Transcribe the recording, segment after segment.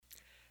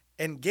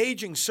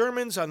engaging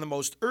sermons on the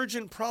most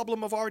urgent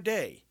problem of our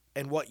day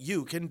and what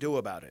you can do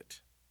about it.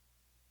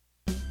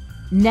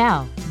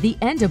 Now, the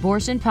End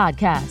Abortion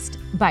Podcast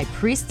by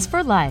Priests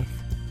for Life.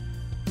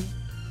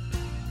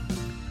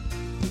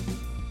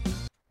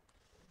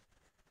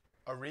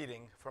 A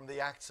reading from the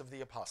Acts of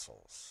the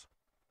Apostles.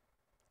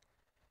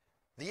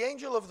 The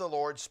angel of the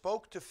Lord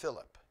spoke to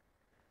Philip,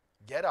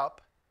 "Get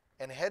up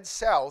and head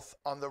south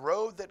on the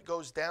road that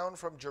goes down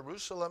from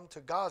Jerusalem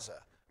to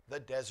Gaza, the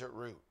desert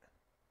route."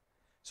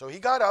 So he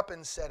got up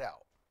and set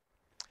out.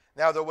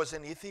 Now there was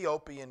an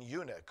Ethiopian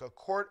eunuch, a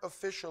court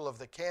official of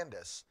the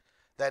Candace,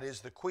 that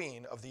is the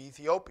queen of the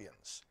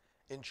Ethiopians,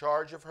 in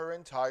charge of her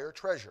entire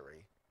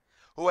treasury,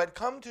 who had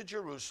come to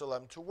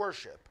Jerusalem to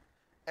worship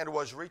and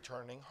was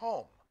returning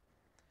home.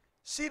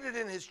 Seated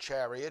in his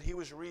chariot, he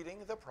was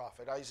reading the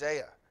prophet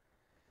Isaiah.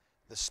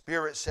 The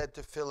Spirit said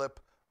to Philip,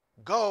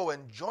 "Go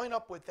and join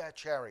up with that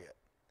chariot."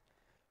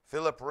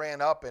 Philip ran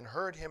up and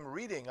heard him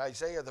reading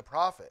Isaiah the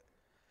prophet,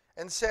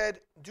 and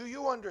said, "Do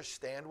you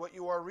understand what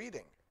you are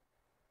reading?"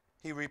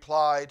 He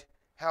replied,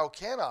 "How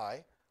can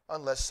I,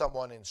 unless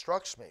someone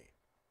instructs me?"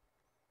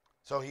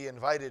 So he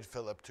invited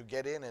Philip to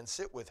get in and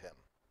sit with him.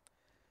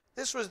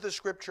 This was the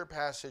scripture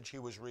passage he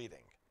was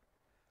reading.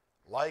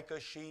 "Like a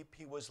sheep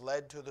he was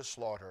led to the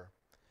slaughter,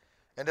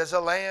 and as a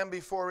lamb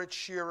before its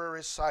shearer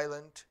is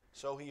silent,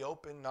 so he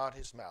opened not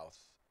his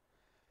mouth.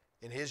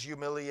 In his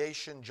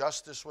humiliation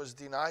justice was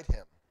denied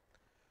him.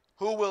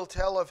 Who will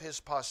tell of his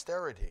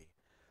posterity?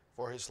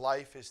 For his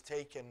life is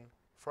taken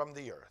from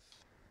the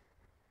earth."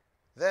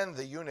 Then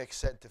the eunuch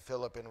said to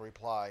Philip in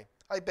reply,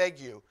 "I beg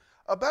you,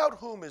 about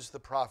whom is the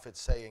prophet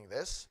saying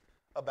this?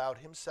 About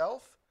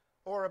himself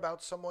or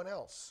about someone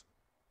else?"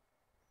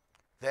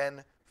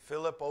 Then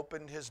Philip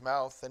opened his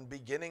mouth, and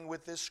beginning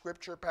with this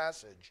scripture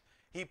passage,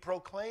 he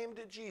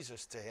proclaimed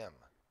Jesus to him.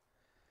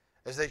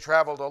 As they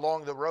traveled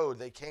along the road,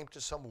 they came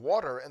to some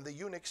water, and the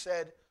eunuch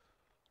said,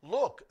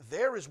 "Look,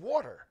 there is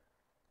water.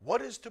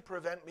 What is to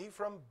prevent me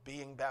from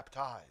being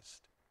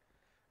baptized?"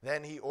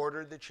 Then he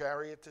ordered the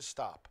chariot to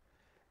stop,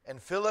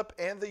 and Philip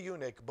and the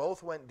eunuch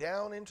both went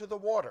down into the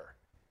water,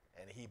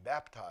 and he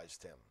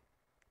baptized him.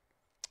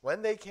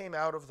 When they came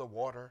out of the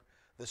water,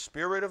 the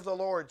Spirit of the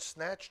Lord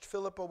snatched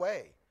Philip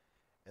away,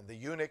 and the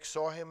eunuch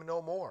saw him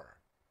no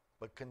more,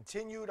 but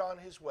continued on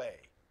his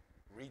way,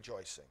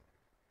 rejoicing.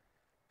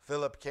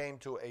 Philip came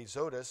to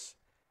Azotus,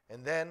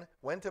 and then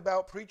went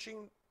about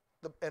preaching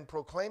and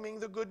proclaiming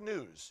the good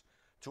news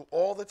to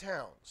all the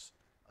towns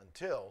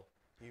until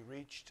he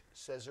reached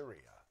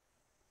Caesarea.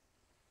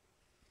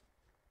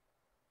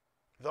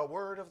 The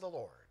word of the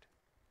Lord.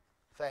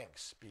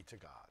 Thanks be to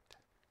God.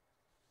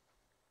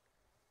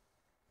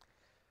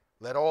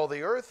 Let all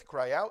the earth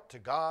cry out to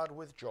God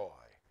with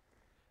joy.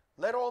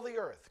 Let all the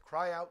earth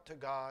cry out to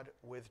God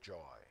with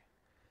joy.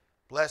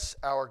 Bless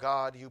our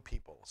God, you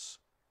peoples.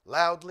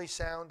 Loudly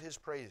sound his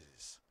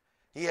praises.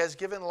 He has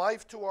given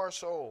life to our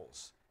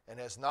souls and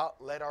has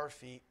not let our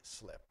feet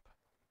slip.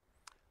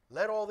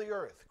 Let all the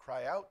earth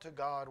cry out to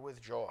God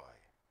with joy.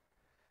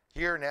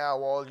 Hear now,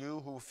 all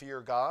you who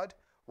fear God,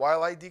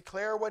 while I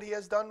declare what he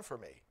has done for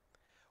me.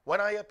 When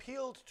I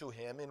appealed to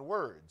him in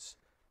words,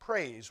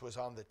 praise was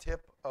on the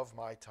tip of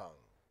my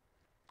tongue.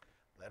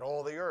 Let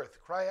all the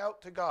earth cry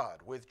out to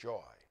God with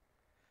joy.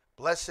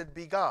 Blessed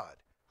be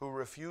God, who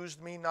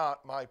refused me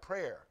not my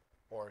prayer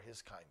or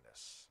his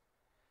kindness.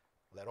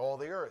 Let all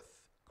the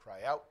earth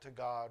cry out to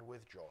God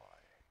with joy.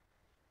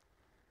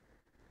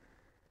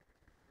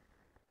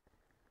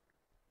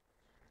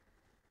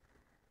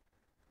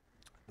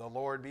 The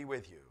Lord be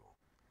with you.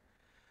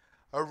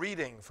 A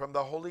reading from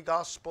the Holy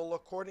Gospel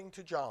according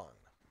to John.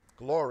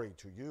 Glory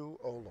to you,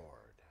 O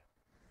Lord.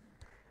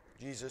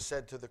 Jesus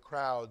said to the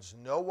crowds,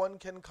 "No one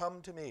can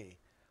come to me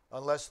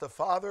unless the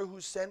Father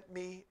who sent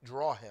me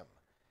draw him,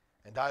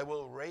 and I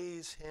will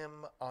raise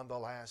him on the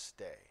last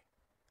day.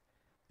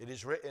 It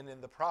is written in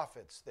the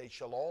prophets, they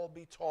shall all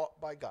be taught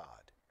by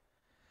God.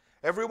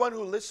 Everyone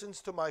who listens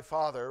to my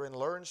Father and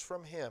learns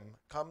from him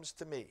comes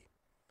to me.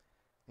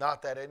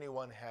 Not that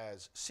anyone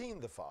has seen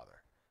the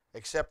Father,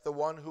 except the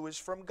one who is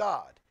from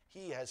God.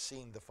 He has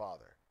seen the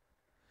Father.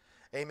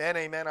 Amen,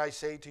 amen, I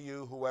say to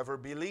you, whoever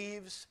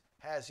believes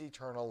has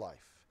eternal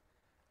life.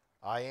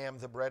 I am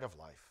the bread of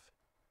life.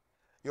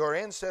 Your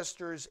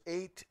ancestors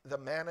ate the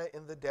manna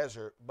in the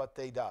desert, but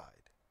they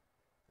died.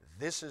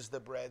 This is the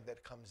bread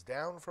that comes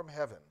down from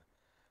heaven,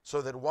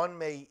 so that one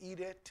may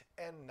eat it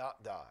and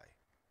not die.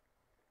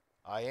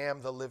 I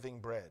am the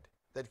living bread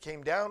that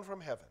came down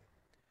from heaven.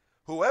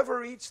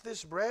 Whoever eats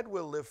this bread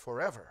will live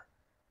forever.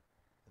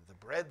 And the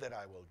bread that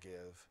I will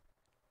give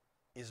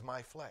is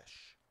my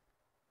flesh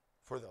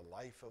for the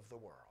life of the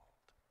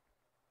world."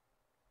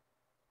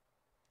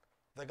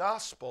 The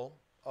Gospel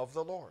of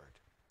the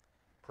Lord.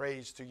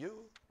 Praise to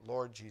you,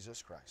 Lord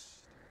Jesus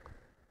Christ.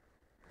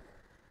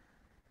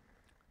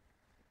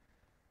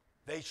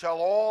 They shall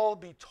all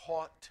be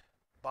taught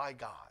by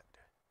God.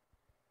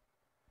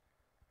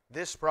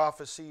 This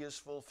prophecy is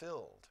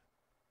fulfilled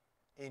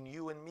in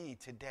you and me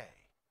today.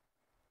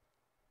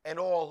 and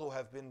all who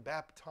have been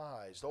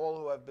baptized, all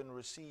who have been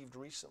received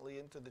recently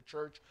into the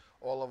church,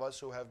 all of us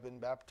who have been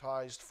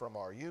baptized from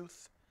our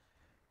youth,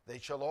 they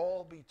shall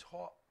all be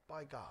taught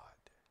by God.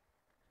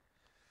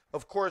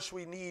 Of course,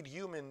 we need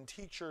human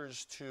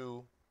teachers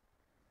to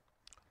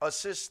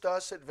assist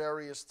us at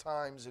various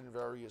times in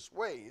various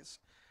ways,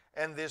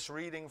 and this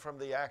reading from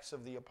the Acts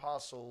of the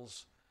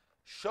Apostles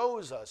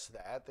shows us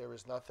that there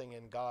is nothing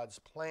in God's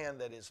plan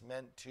that is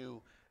meant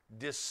to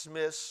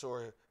dismiss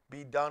or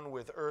be done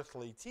with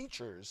earthly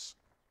teachers,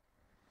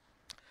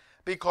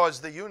 because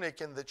the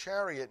eunuch in the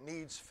chariot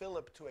needs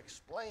Philip to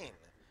explain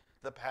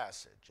the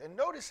passage. And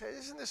notice,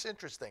 isn't this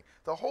interesting?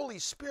 The Holy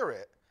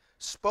Spirit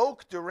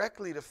spoke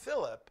directly to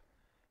Philip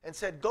and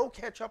said, go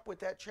catch up with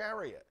that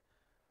chariot.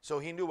 So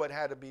he knew what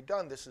had to be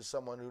done. This is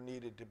someone who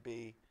needed to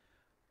be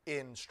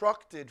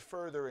instructed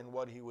further in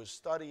what he was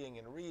studying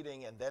and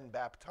reading and then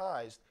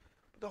baptized.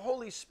 But the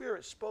Holy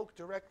Spirit spoke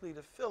directly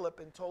to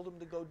Philip and told him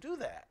to go do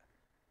that.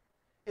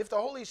 If the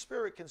Holy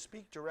Spirit can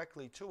speak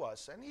directly to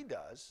us, and he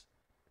does,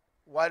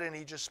 why didn't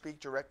he just speak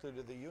directly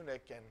to the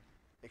eunuch and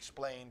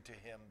explain to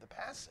him the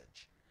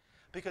passage?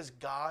 Because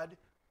God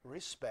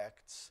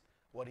respects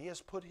what he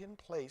has put in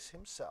place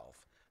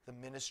himself, the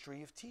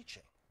ministry of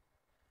teaching.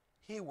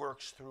 He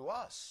works through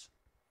us.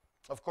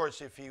 Of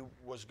course, if he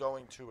was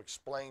going to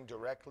explain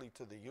directly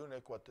to the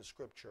eunuch what the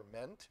scripture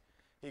meant,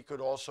 he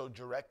could also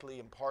directly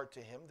impart to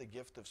him the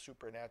gift of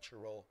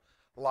supernatural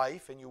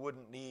life, and you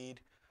wouldn't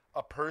need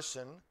a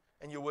person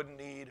and you wouldn't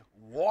need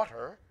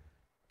water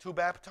to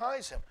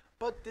baptize him.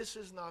 But this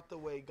is not the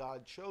way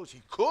God chose.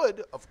 He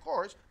could, of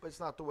course, but it's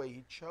not the way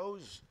he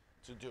chose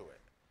to do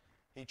it.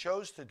 He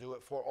chose to do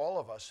it for all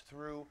of us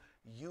through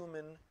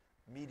human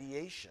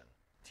mediation.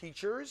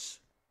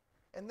 Teachers,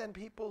 and then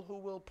people who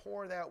will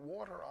pour that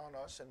water on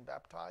us and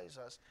baptize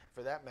us,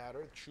 for that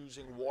matter,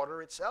 choosing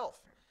water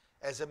itself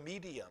as a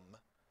medium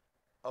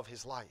of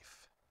his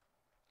life.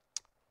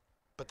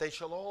 But they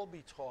shall all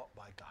be taught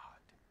by God.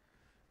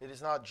 It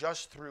is not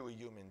just through a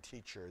human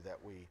teacher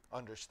that we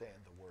understand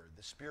the word.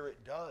 The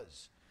Spirit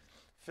does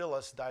fill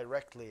us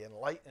directly,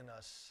 enlighten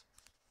us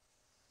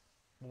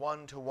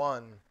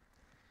one-to-one.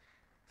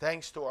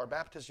 Thanks to our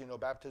baptism,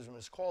 baptism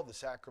is called the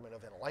sacrament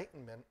of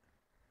enlightenment.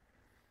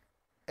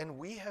 And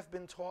we have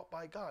been taught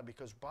by God,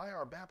 because by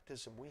our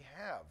baptism we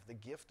have the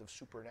gift of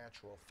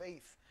supernatural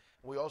faith.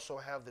 We also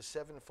have the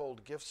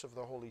sevenfold gifts of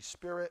the Holy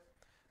Spirit.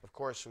 Of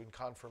course, in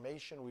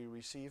confirmation we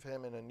receive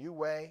him in a new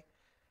way.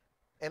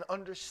 And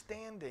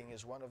understanding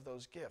is one of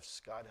those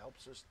gifts. God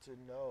helps us to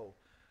know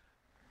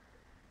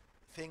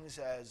things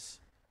as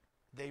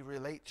they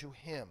relate to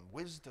him.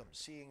 Wisdom,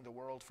 seeing the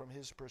world from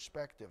his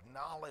perspective.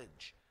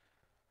 Knowledge,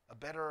 a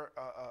better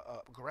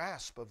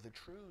grasp of the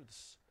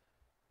truths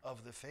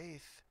of the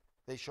faith.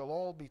 They shall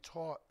all be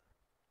taught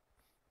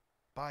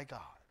by God.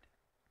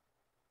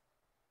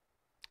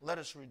 Let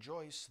us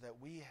rejoice that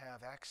we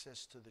have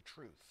access to the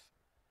truth.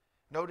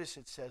 Notice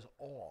it says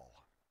all.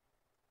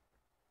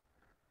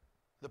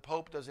 The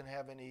Pope doesn't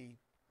have any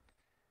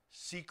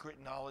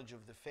secret knowledge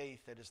of the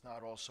faith that is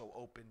not also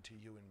open to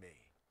you and me.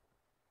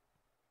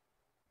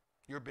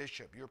 Your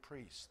bishop, your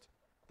priest,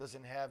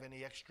 doesn't have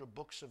any extra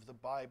books of the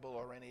Bible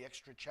or any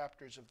extra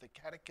chapters of the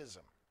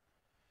Catechism.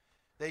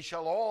 They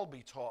shall all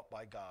be taught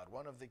by God.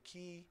 One of the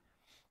key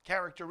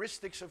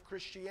characteristics of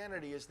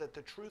Christianity is that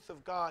the truth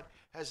of God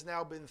has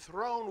now been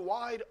thrown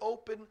wide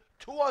open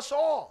to us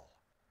all.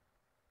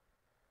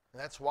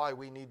 And that's why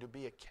we need to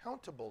be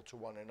accountable to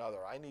one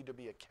another. I need to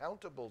be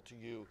accountable to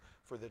you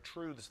for the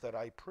truths that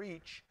I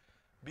preach,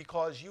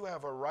 because you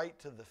have a right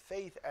to the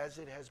faith as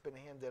it has been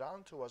handed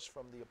on to us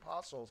from the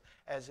apostles,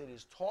 as it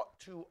is taught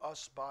to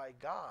us by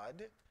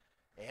God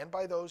and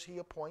by those he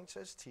appoints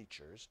as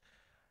teachers.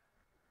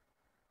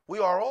 We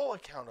are all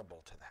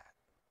accountable to that,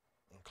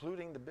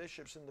 including the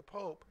bishops and the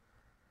Pope.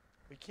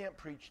 We can't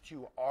preach to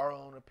you our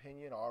own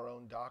opinion, our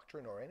own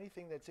doctrine, or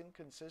anything that's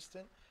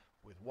inconsistent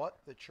with what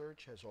the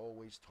church has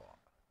always taught.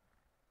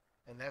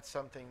 And that's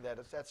something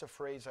that's a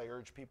phrase I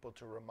urge people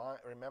to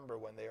remember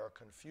when they are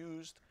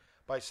confused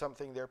by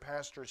something their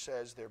pastor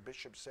says, their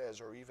bishop says,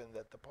 or even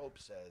that the Pope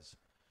says.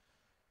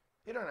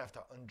 You don't have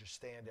to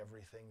understand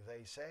everything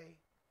they say.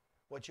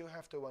 What you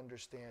have to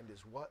understand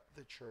is what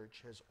the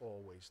church has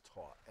always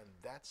taught, and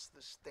that's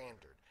the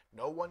standard.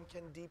 No one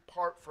can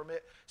depart from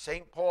it.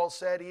 St. Paul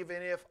said,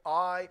 even if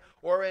I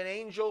or an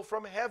angel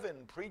from heaven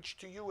preach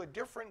to you a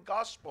different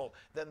gospel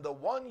than the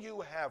one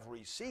you have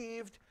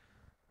received,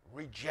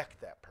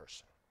 reject that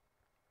person.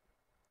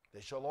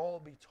 They shall all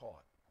be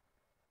taught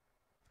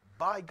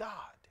by God.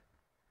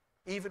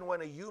 Even when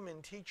a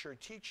human teacher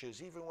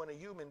teaches, even when a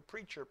human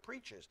preacher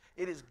preaches,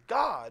 it is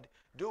God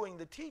doing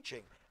the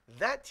teaching.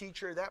 That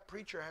teacher, that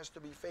preacher has to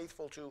be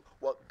faithful to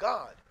what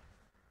God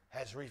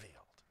has revealed.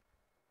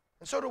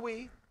 And so do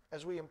we,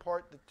 as we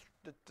impart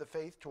the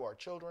faith to our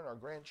children, our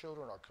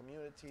grandchildren, our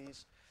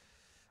communities,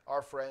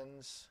 our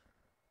friends.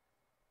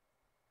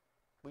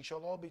 We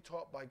shall all be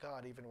taught by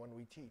God even when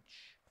we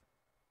teach.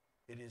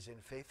 It is in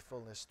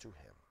faithfulness to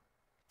him.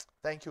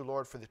 Thank you,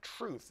 Lord, for the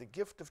truth. The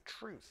gift of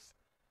truth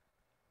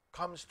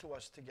comes to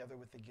us together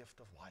with the gift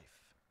of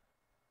life.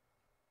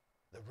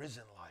 the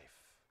risen life.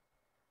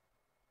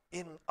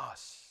 In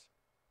us,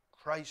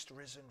 Christ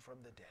risen from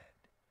the dead.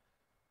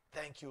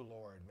 Thank you,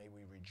 Lord. May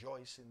we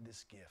rejoice in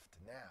this gift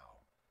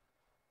now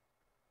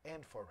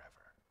and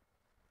forever.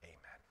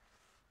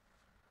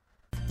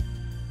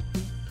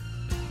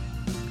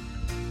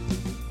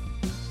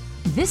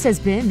 This has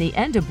been the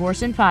End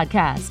Abortion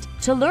Podcast.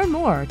 To learn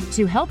more,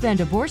 to help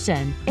end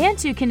abortion, and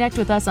to connect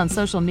with us on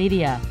social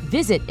media,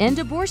 visit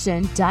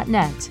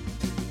endabortion.net.